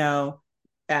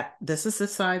 this is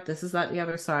this side, this is that the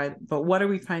other side, but what are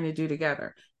we trying to do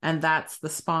together? And that's the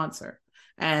sponsor,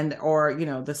 or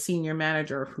the senior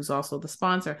manager who's also the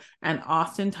sponsor. And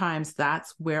oftentimes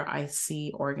that's where I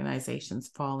see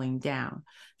organizations falling down,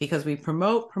 because we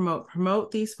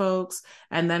promote these folks,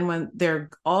 and then when they're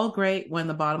all great when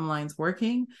the bottom line's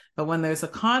working, but when there's a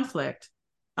conflict,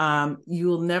 you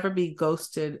will never be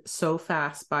ghosted so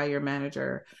fast by your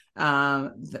manager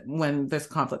when there's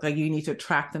conflict. Like, you need to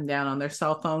track them down on their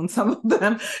cell phone, some of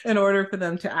them, in order for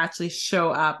them to actually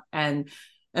show up, and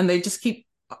they just keep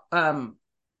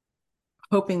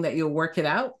hoping that you'll work it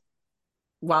out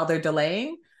while they're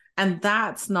delaying. And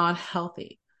that's not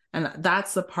healthy. And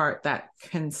that's the part that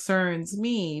concerns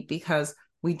me, because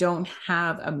we don't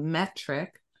have a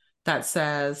metric that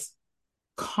says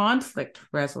conflict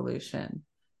resolution,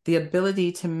 the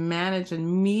ability to manage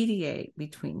and mediate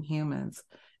between humans,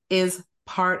 is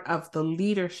part of the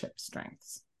leadership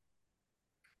strengths.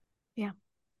 Yeah,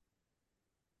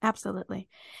 absolutely.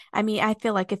 I mean, I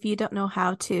feel like if you don't know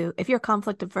if you're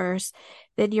conflict averse,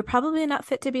 then you're probably not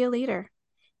fit to be a leader,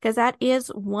 because that is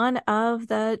one of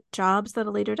the jobs that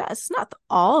a leader does. It's not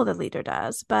all the leader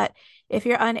does, but if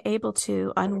you're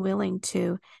unwilling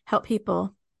to help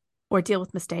people or deal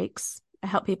with mistakes,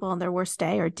 help people on their worst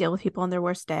day or deal with people on their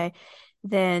worst day,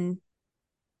 then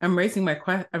I'm raising my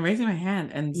hand,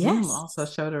 and Zoom yes. also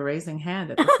showed a raising hand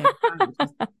at the same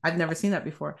time. I'd never seen that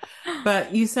before.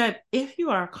 But you said if you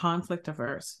are conflict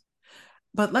averse,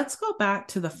 but let's go back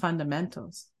to the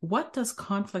fundamentals. What does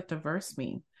conflict averse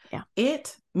mean? Yeah.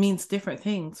 It means different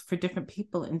things for different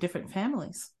people in different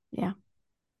families. Yeah.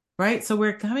 Right. So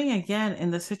we're coming again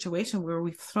in the situation where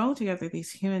we've thrown together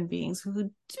these human beings who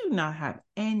do not have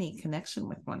any connection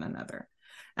with one another.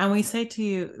 And we say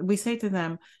to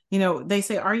them, they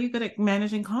say, are you good at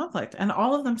managing conflict? And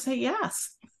all of them say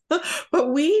yes. But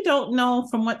we don't know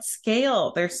from what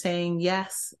scale they're saying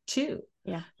yes to.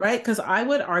 Yeah. Right. Because I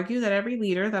would argue that every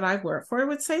leader that I've worked for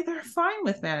would say they're fine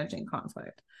with managing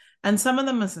conflict. And some of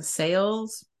them as a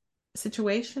sales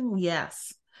situation,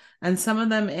 yes. And some of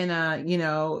them in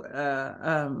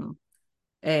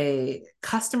a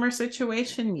customer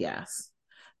situation, yes.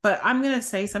 But I'm going to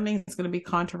say something that's going to be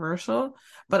controversial,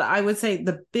 but I would say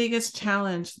the biggest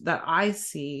challenge that I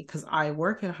see, because I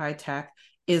work in high tech,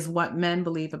 is what men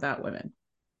believe about women.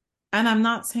 And I'm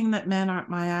not saying that men aren't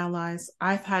my allies.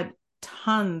 I've had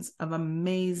tons of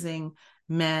amazing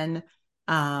men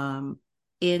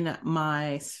in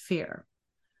my sphere.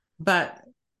 But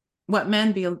what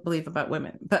men believe about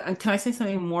women. But can I say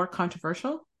something more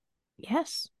controversial?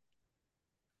 Yes.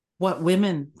 What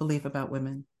women believe about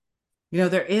women.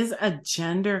 There is a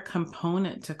gender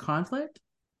component to conflict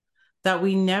that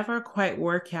we never quite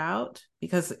work out,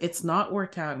 because it's not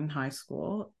worked out in high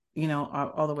school,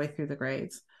 all the way through the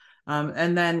grades.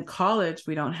 And then college,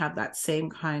 we don't have that same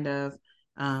kind of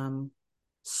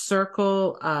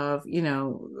circle of,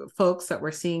 folks that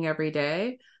we're seeing every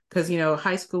day. Because,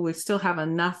 high school, we still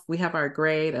have we have our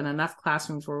grade and enough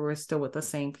classrooms where we're still with the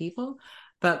same people.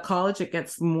 But college, it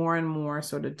gets more and more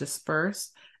sort of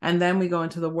dispersed. And then we go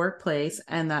into the workplace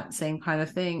and that same kind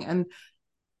of thing. And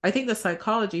I think the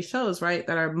psychology shows, right,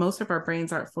 that most of our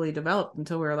brains aren't fully developed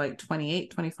until we're like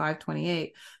 28, 25,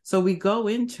 28. So we go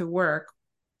into work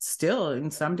still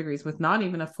in some degrees with not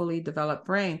even a fully developed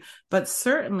brain, but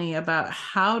certainly about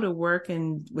how to work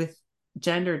with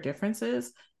gender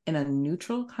differences in a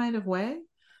neutral kind of way.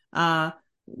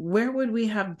 Where would we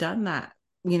have done that,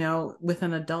 with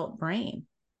an adult brain?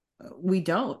 We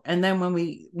don't. And then when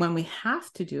we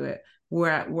have to do it, we're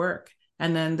at work.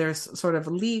 And then there's sort of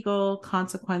legal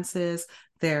consequences,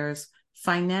 there's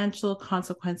financial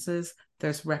consequences,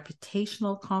 there's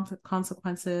reputational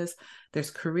consequences,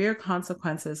 there's career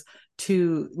consequences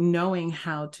to knowing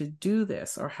how to do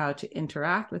this or how to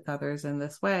interact with others in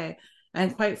this way.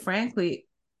 And quite frankly,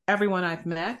 everyone I've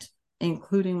met,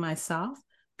 including myself,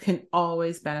 can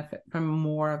always benefit from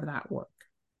more of that work.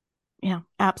 Yeah,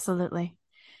 absolutely.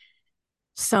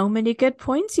 So many good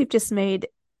points you've just made.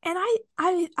 And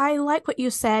I like what you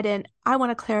said, and I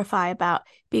want to clarify about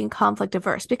being conflict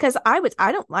averse, because I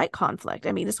don't like conflict.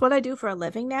 I mean, it's what I do for a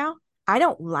living now. I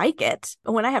don't like it.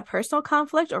 But when I have personal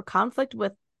conflict or conflict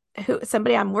with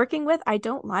somebody I'm working with, I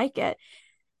don't like it.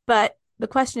 But the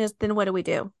question is, then what do we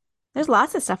do? There's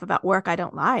lots of stuff about work I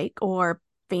don't like, or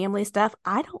family stuff.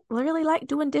 I don't really like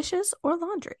doing dishes or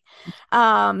laundry.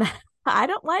 I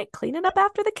don't like cleaning up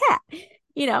after the cat.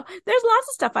 There's lots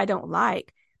of stuff I don't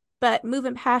like. But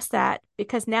moving past that,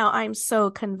 because now I'm so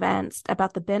convinced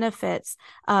about the benefits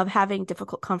of having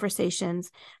difficult conversations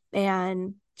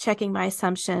and checking my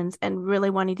assumptions and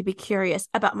really wanting to be curious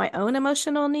about my own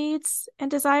emotional needs and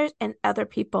desires and other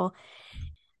people.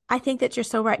 I think that you're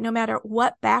so right. No matter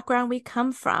what background we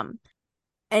come from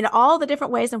and all the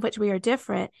different ways in which we are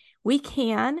different, we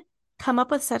can come up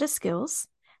with a set of skills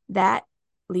that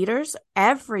leaders,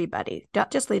 everybody, not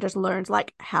just leaders, learns,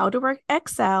 like how to work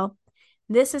Excel.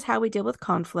 This is how we deal with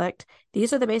conflict.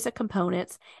 These are the basic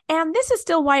components. And this is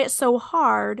still why it's so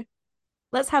hard.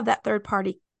 Let's have that third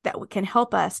party that can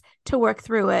help us to work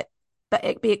through it, but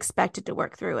it be expected to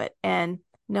work through it. And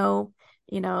no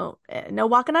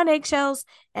walking on eggshells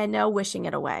and no wishing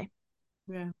it away.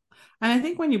 Yeah. And I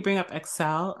think when you bring up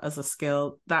Excel as a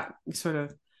skill, that sort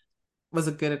of was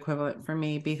a good equivalent for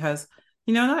me, because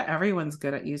not everyone's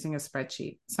good at using a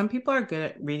spreadsheet. Some people are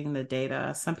good at reading the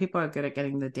data. Some people are good at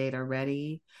getting the data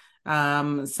ready.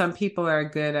 Some people are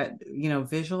good at,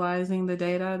 visualizing the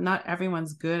data. Not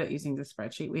everyone's good at using the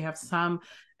spreadsheet. We have some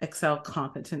Excel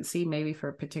competency, maybe for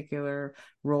a particular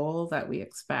role that we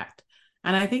expect.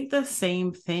 And I think the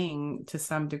same thing to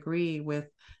some degree with,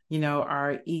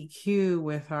 our EQ,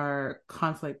 with our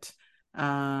conflict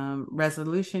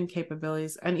resolution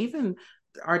capabilities, and even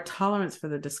our tolerance for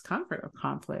the discomfort of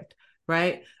conflict,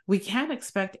 right? We can't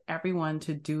expect everyone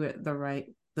to do it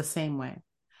the same way.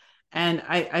 And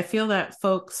I feel that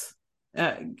folks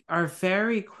are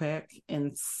very quick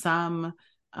in some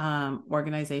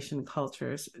organization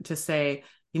cultures to say,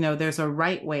 there's a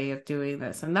right way of doing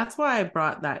this. And that's why I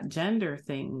brought that gender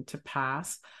thing to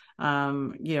pass,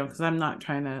 because I'm not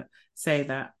trying to say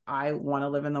that I want to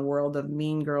live in the world of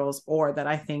mean girls, or that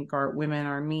I think women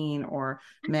are mean or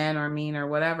men are mean or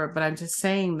whatever. But I'm just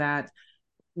saying that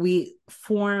we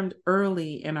formed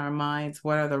early in our minds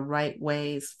what are the right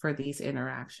ways for these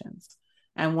interactions.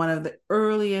 And one of the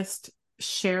earliest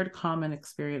shared common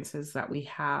experiences that we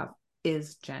have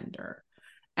is gender.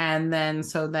 And then,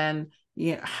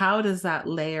 how does that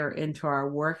layer into our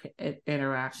work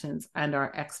interactions and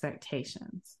our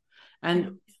expectations?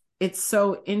 And it's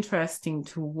so interesting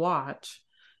to watch,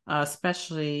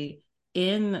 especially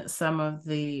in some of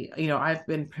the, I've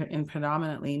been in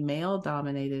predominantly male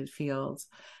dominated fields,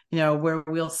 where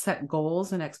we'll set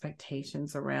goals and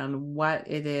expectations around what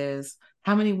it is,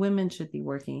 how many women should be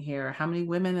working here, how many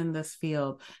women in this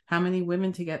field, how many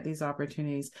women to get these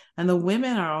opportunities. And the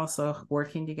women are also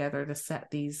working together to set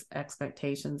these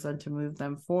expectations and to move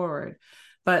them forward.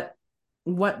 But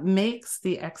what makes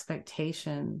the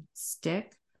expectation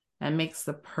stick and makes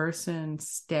the person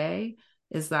stay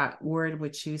is that word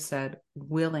which you said,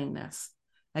 willingness.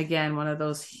 Again, one of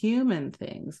those human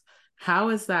things. How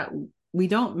is that? We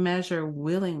don't measure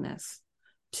willingness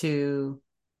to,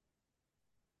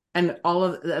 and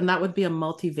that would be a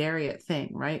multivariate thing,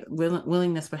 right?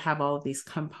 Willingness would have all of these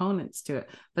components to it,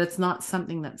 but it's not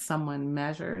something that someone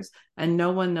measures, and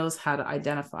no one knows how to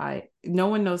identify. No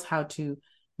one knows how to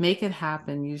make it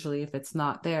happen. Usually, if it's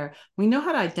not there, we know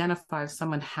how to identify if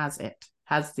someone has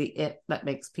the it that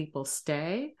makes people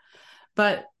stay.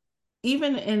 But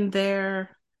even in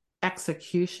their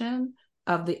execution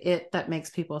of the it that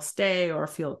makes people stay or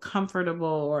feel comfortable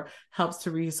or helps to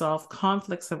resolve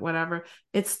conflicts or whatever,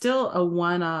 it's still a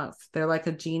one-off. They're like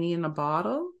a genie in a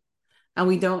bottle, and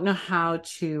we don't know how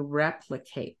to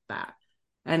replicate that.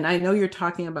 And I know you're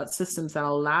talking about systems that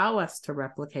allow us to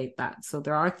replicate that. So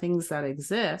there are things that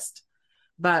exist,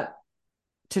 but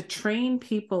to train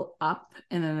people up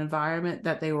in an environment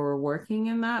that they were working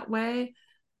in that way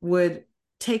would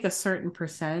take a certain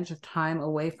percentage of time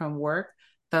away from work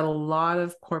that a lot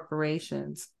of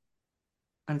corporations,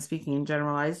 I'm speaking in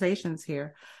generalizations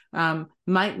here,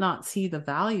 might not see the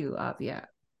value of yet.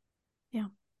 Yeah.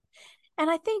 And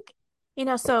I think,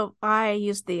 so I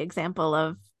used the example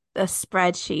of a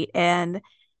spreadsheet, and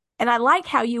I like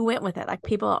how you went with it. Like,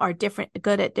 people are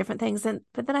good at different things.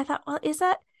 But then I thought, well, is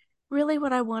that really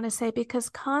what I want to say? Because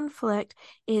conflict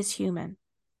is human.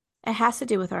 It has to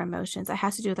do with our emotions. It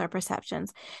has to do with our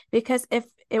perceptions. Because if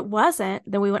it wasn't,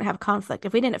 then we wouldn't have conflict.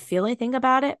 If we didn't feel anything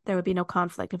about it, there would be no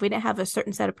conflict. If we didn't have a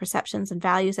certain set of perceptions and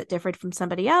values that differed from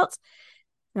somebody else,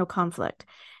 no conflict.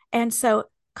 And so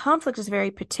conflict is very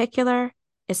particular.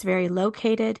 It's very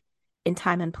located in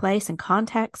time and place and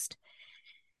context.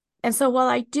 And so while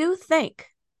I do think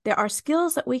there are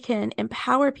skills that we can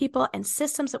empower people and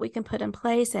systems that we can put in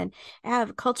place and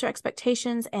have culture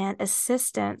expectations and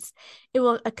assistance, it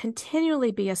will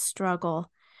continually be a struggle.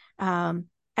 And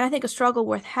I think a struggle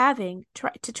worth having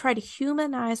to try to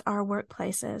humanize our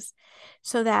workplaces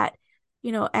so that,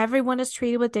 everyone is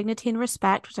treated with dignity and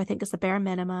respect, which I think is the bare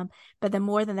minimum. But then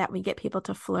more than that, we get people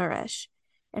to flourish.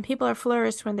 And people are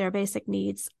flourished when their basic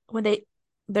needs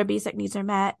are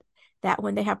met, that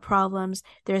when they have problems,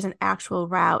 there's an actual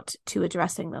route to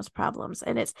addressing those problems.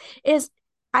 And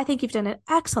I think you've done an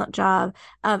excellent job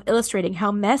of illustrating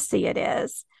how messy it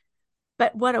is,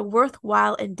 but what a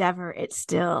worthwhile endeavor it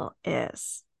still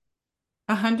is.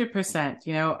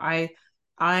 100%.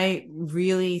 I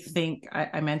really think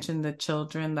I mentioned the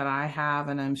children that I have,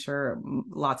 and I'm sure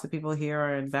lots of people here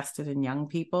are invested in young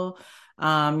people.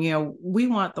 We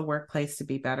want the workplace to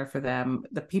be better for them.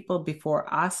 The people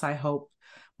before us, I hope,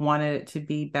 wanted it to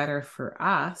be better for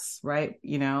us, right?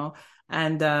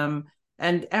 And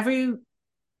every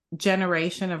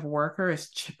generation of worker is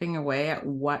chipping away at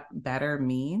what better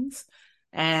means.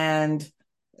 And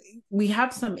we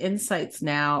have some insights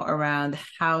now around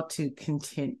how to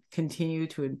continue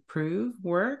to improve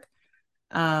work.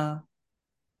 But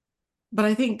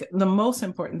I think the most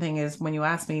important thing is, when you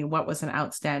ask me what was an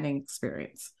outstanding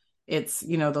experience, it's,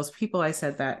 those people I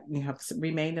said that have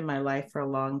remained in my life for a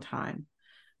long time.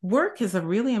 Work is a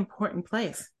really important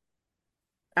place.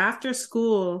 After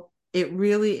school, it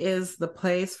really is the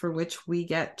place for which we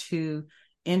get to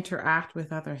interact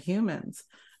with other humans.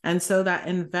 And so that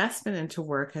investment into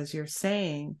work, as you're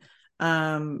saying,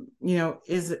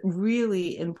 is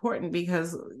really important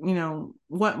because,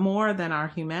 what more than our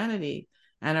humanity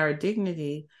and our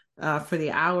dignity for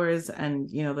the hours and,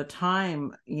 the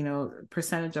time,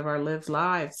 percentage of our lived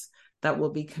lives that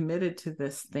will be committed to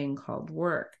this thing called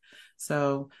work.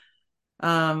 So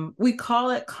we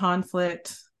call it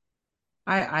conflict.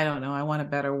 I don't know. I want a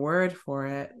better word for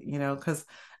it, because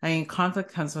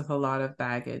conflict comes with a lot of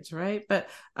baggage, right? But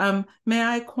may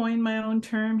I coin my own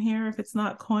term here if it's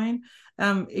not coined?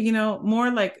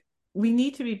 More like we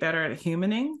need to be better at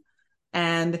humaning,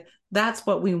 and that's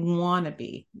what we want to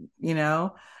be,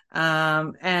 and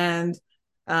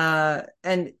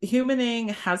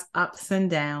humaning has ups and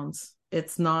downs.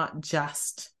 It's not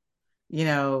just,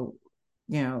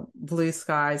 blue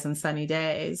skies and sunny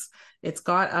days. It's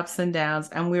got ups and downs,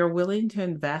 and we're willing to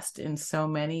invest in so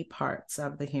many parts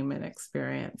of the human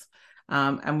experience.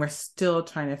 And we're still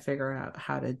trying to figure out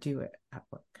how to do it at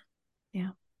work. Yeah.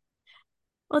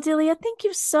 Well, Delia, thank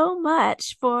you so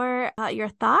much for your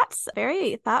thoughts.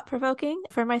 Very thought-provoking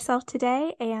for myself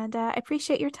today, and I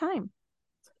appreciate your time.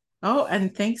 Oh,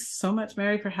 and thanks so much,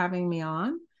 Mary, for having me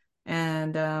on.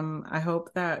 And I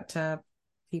hope that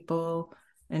people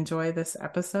enjoy this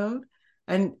episode.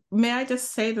 And may I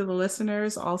just say to the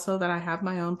listeners also that I have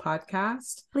my own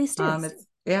podcast. Please do.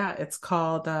 It's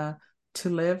called To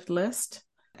Live List.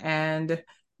 And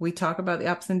we talk about the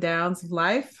ups and downs of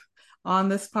life on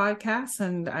this podcast.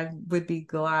 And I would be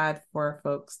glad for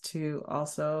folks to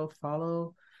also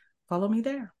follow me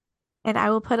there. And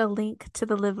I will put a link to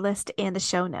the Live List in the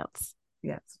show notes.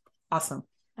 Yes. Awesome.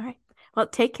 All right. Well,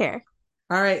 take care.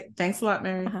 All right. Thanks a lot,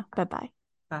 Mary. Bye-bye.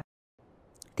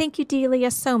 Thank you,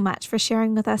 Delia, so much for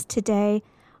sharing with us today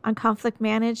on Conflict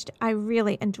Managed. I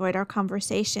really enjoyed our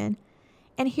conversation.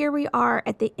 And here we are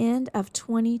at the end of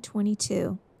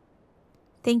 2022.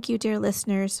 Thank you, dear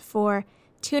listeners, for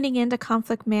tuning in to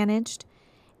Conflict Managed.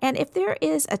 And if there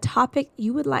is a topic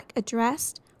you would like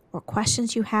addressed or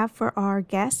questions you have for our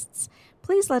guests,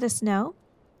 please let us know.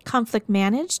 Conflict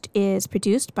Managed is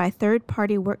produced by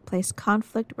third-party workplace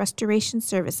conflict restoration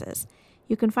services.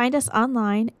 You can find us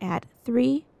online at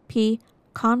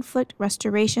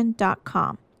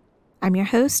 3pconflictrestoration.com. I'm your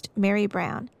host, Mary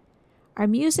Brown. Our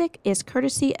music is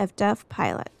courtesy of Dove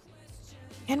Pilot.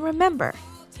 And remember,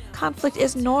 conflict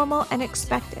is normal and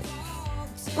expected.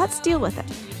 Let's deal with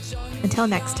it. Until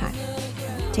next time,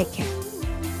 take care.